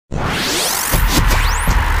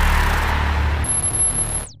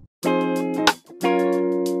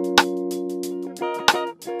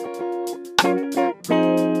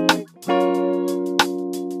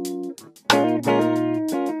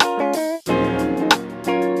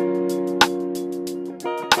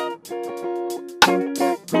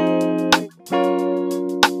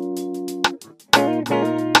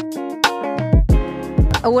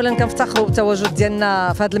اولا كنفتخروا بالتواجد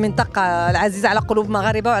ديالنا في هذه المنطقه العزيزه على قلوب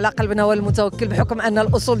المغاربه وعلى قلبنا هو المتوكل، بحكم ان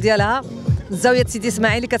الاصول ديالها زاويه سيدي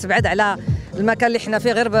اسماعيل كتبعد على المكان اللي حنا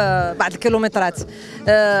فيه غير بعض الكيلومترات.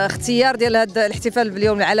 اختيار ديال هذا الاحتفال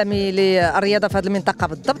باليوم العالمي للرياضه في هذه المنطقه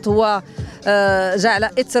بالضبط هو جاء على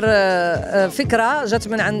اثر فكره جات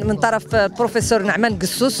من طرف البروفيسور نعمان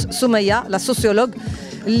قسوس سميه لا سوسيولوج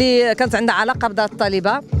اللي كانت عندها علاقه بهذه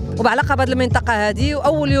الطالبه وبعلاقه بهذه المنطقه هذه،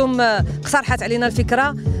 واول يوم اقترحت علينا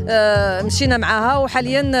الفكره مشينا معها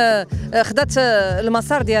وحاليا خدات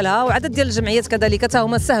المسار ديالها، وعدد ديال الجمعيات كذلك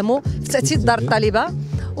هما ساهموا في تاثير دار الطالبه،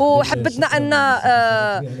 وحبتنا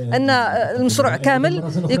ان المشروع كامل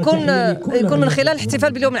يكون من خلال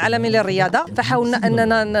الاحتفال باليوم العالمي للرياضه. فحاولنا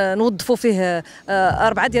اننا نوظفوا فيه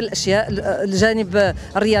 4 ديال الاشياء: الجانب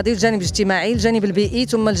الرياضي، الجانب الاجتماعي، الجانب البيئي،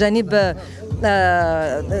 ثم الجانب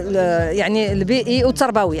يعني البيئي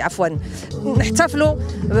والتربوي. عفوا نحتفلوا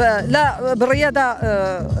لا بالرياضه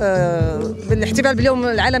بالاحتفال باليوم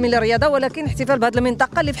العالمي للرياضه، ولكن احتفال بهذه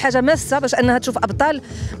المنطقه اللي في حاجه ماسه باش انها تشوف ابطال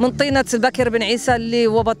من طينه بكر بن عيسى اللي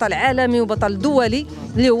هو بطل عالمي وبطل دولي،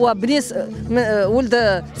 اللي هو بنيس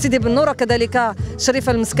ولد سيدي بن نور، وكذلك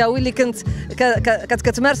شريفه المسكاوي اللي كانت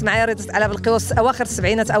كتمارس معايا رياضه العاب القوى اواخر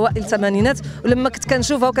السبعينات اوائل الثمانينات، ولما كنت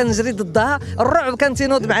كنشوفها وكنجري ضدها الرعب كان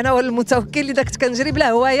تينوض معنا والمتوكل اللي كنت كنجري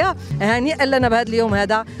بلا هوايه. هنيئا لنا بهذا اليوم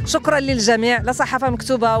هذا، شكرا للجميع، لا صحافه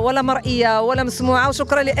مكتوبه ولا مرئيه ولا مسموعه،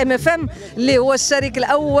 وشكرا لام اف ام اللي هو الشريك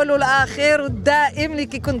الاول والاخير والدائم اللي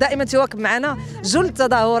كيكون دائما تواكب معنا جل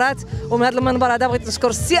التظاهرات. ومن هذا المنبر هذا بغيت نشكر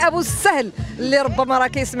السي ابو السهل اللي ربما راه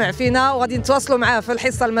كيسمع فينا وغادي نتواصلوا معاه في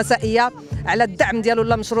الحصه المسائيه على الدعم ديالو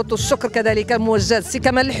لا مشروط، والشكر كذلك موجه للسي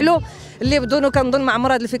كمال لحلو اللي بدونه كنظن مع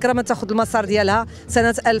عمر هذه الفكره ما تاخذ المسار ديالها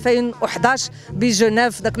سنه 2011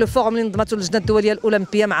 بجنيف، ذاك لو فورم اللي نظمته اللجنه الدوليه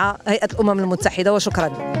الاولمبيه مع هيئه الامم المتحده.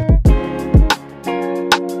 وشكرا.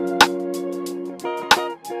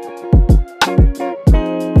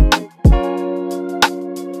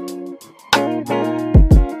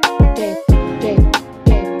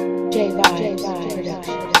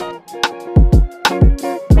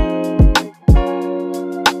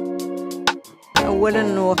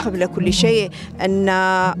 أولا وقبل كل شيء أن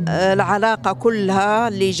العلاقة كلها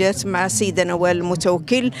اللي جات مع سيدنا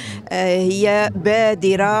والمتوكل هي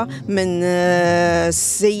بادرة من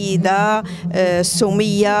السيدة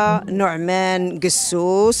سمية نعمان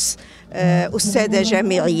قسوس، أستاذة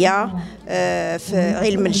جامعية في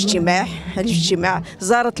علم الاجتماع،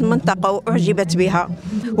 زارت المنطقة وأعجبت بها،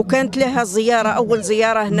 وكانت لها زيارة أول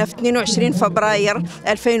زيارة هنا في 22 فبراير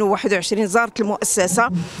 2021 زارت المؤسسة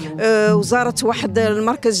وزارت واحد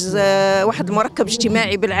المركب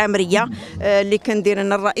اجتماعي بالعامرية اللي كندير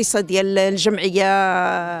أنا الرئيسة ديال الجمعية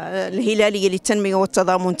الهلالية للتنمية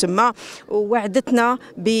والتضامن تما، ووعدتنا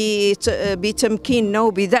بتمكيننا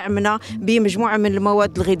وبدعمنا بمجموعة من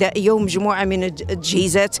المواد الغذائية ومجموعة من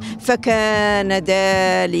التجهيزات. فكان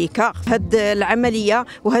ذلك هاد العملية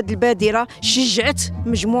وهاد البادرة شجعت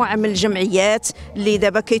مجموعة من الجمعيات اللي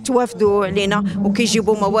دابا كيتوافدوا علينا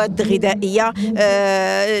وكيجيبوا مواد غذائية.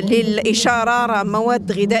 للإشارة راه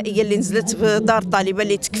مواد غذائية اللي نزلت في دار الطالبة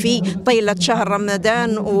اللي تكفي طيلة شهر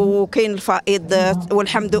رمضان وكاين الفائض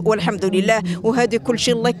والحمد لله. وهذه كل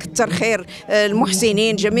شيء الله يكثر خير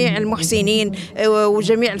المحسنين، جميع المحسنين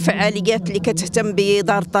وجميع الفعاليات اللي كتهتم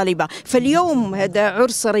بدار الطالبة. فاليوم هذا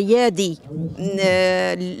عرس ريادي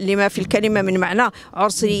لما في الكلمة من معنى،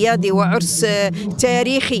 عرس ريادي وعرس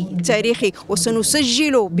تاريخي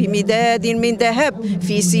وسنسجل بمداد من ذهب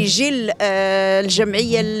في سجل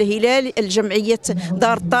الجمعية الجمعية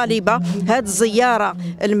دار الطالبة هذه الزيارة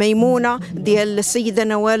الميمونة ديال السيدة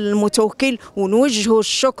نوال المتوكل، ونوجه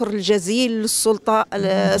الشكر الجزيل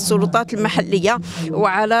للسلطات المحلية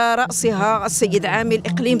وعلى رأسها السيد عامل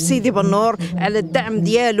إقليم سيدي بن نور على الدعم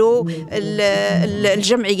ديالو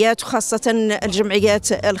الجمعيات وخاصة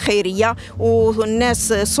الجمعيات الخيرية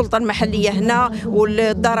والناس السلطة المحلية هنا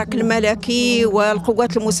والدرك الملكي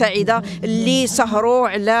والقوات المساعدة اللي سهروا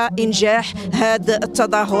على إنجاح هذه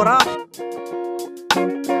التظاهرات.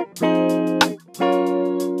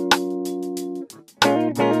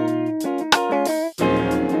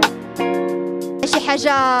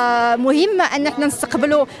 حاجة مهمة أن احنا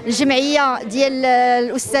نستقبلوا الجمعية ديال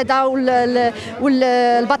الأستاذة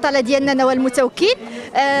والبطلة ديالنا نوال المتوكل،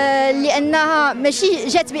 لأنها ماشي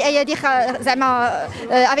جات بأيادي زعما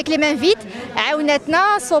افيك لي مان فيد، عاونتنا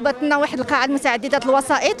صوبتنا واحد القاعات متعددة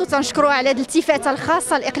الوسائط، وتنشكروها على هذه الالتفاتة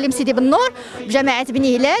الخاصة لإقليم سيدي بن نور بجماعة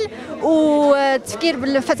بني هلال، والتفكير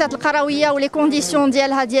بالفتاة القروية ولي كونديسيون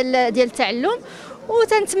ديالها ديال التعلم.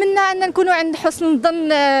 وتنتمنى ان نكونوا عند حسن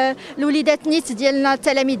الظن الوليدات نيت ديالنا،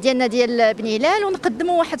 التلاميذ ديالنا ديال بني هلال،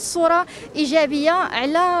 ونقدموا واحد الصوره ايجابيه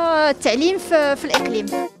على التعليم في الاقليم.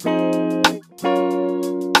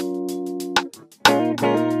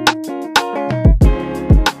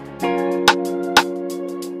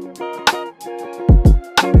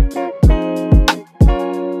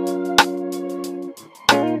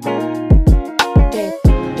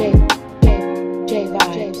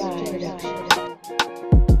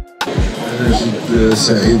 جد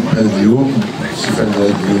سعيد بهذا اليوم، شفت هذا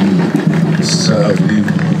اليوم الساعوي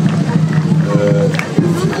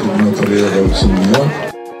في خدمة الرياضة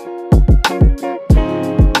والتنمية.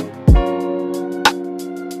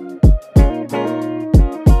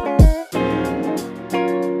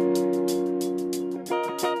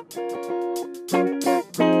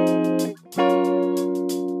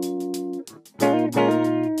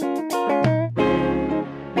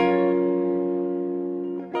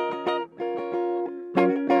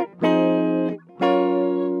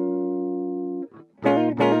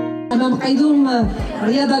 أمام قيدوم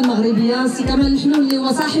الرياضة المغربية سي كمال لحلو اللي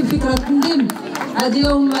هو صاحب فكرة تنظيم هذا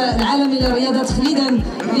اليوم العالمي للرياضة تخليدا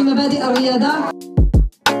لمبادئ الرياضة.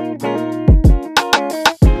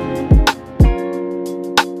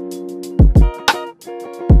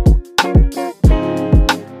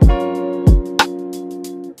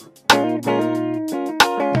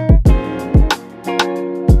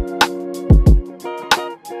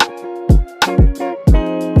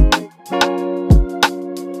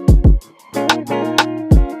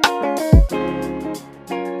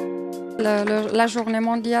 La journée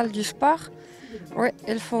mondiale du sport, oui,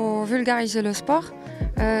 il faut vulgariser le sport.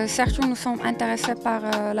 Surtout, nous sommes intéressés par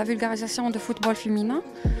la vulgarisation du football féminin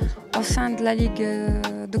au sein de la Ligue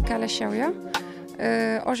de Kalachawia.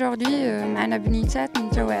 Aujourd'hui, معنا بنيتات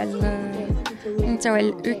نتاع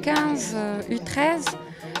U15 U13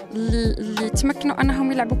 اللي تمكنوا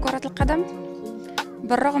أنهم يلعبوا كرة القدم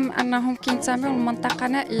بالرغم أنهم كينتميوا لمنطقة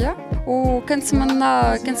نائية،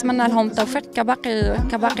 وكنتمنى لهم التوفيق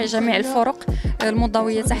كباقي جميع الفرق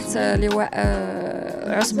المنضوية تحت لواء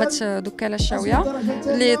عصبة دكالة الشاوية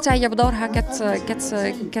اللي تاهي بدورها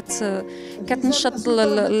كتنشط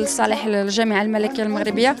لصالح الجامعة الملكية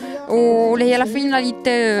المغربية، واللي هي لا فيناليتي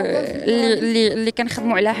اللي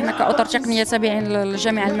كنخدموا عليها حنا كأطر تقنية تابعين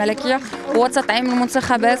للجامعة الملكية، هو تطعيم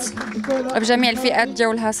المنتخبات بجميع الفئات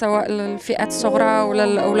ديالها سواء الفئات الصغرى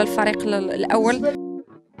ولا الفريق الأول.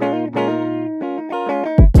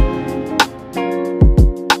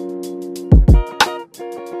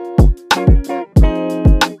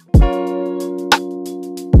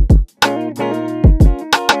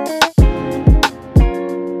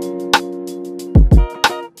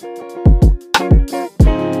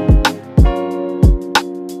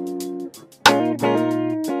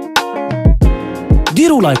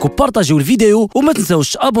 ديروا لايك وبارطاجيو الفيديو وما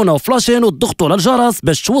تنساوش تابوناو فلاشين وتضغطوا على الجرس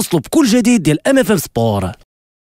باش توصلوا بكل جديد ديال MFM Sport.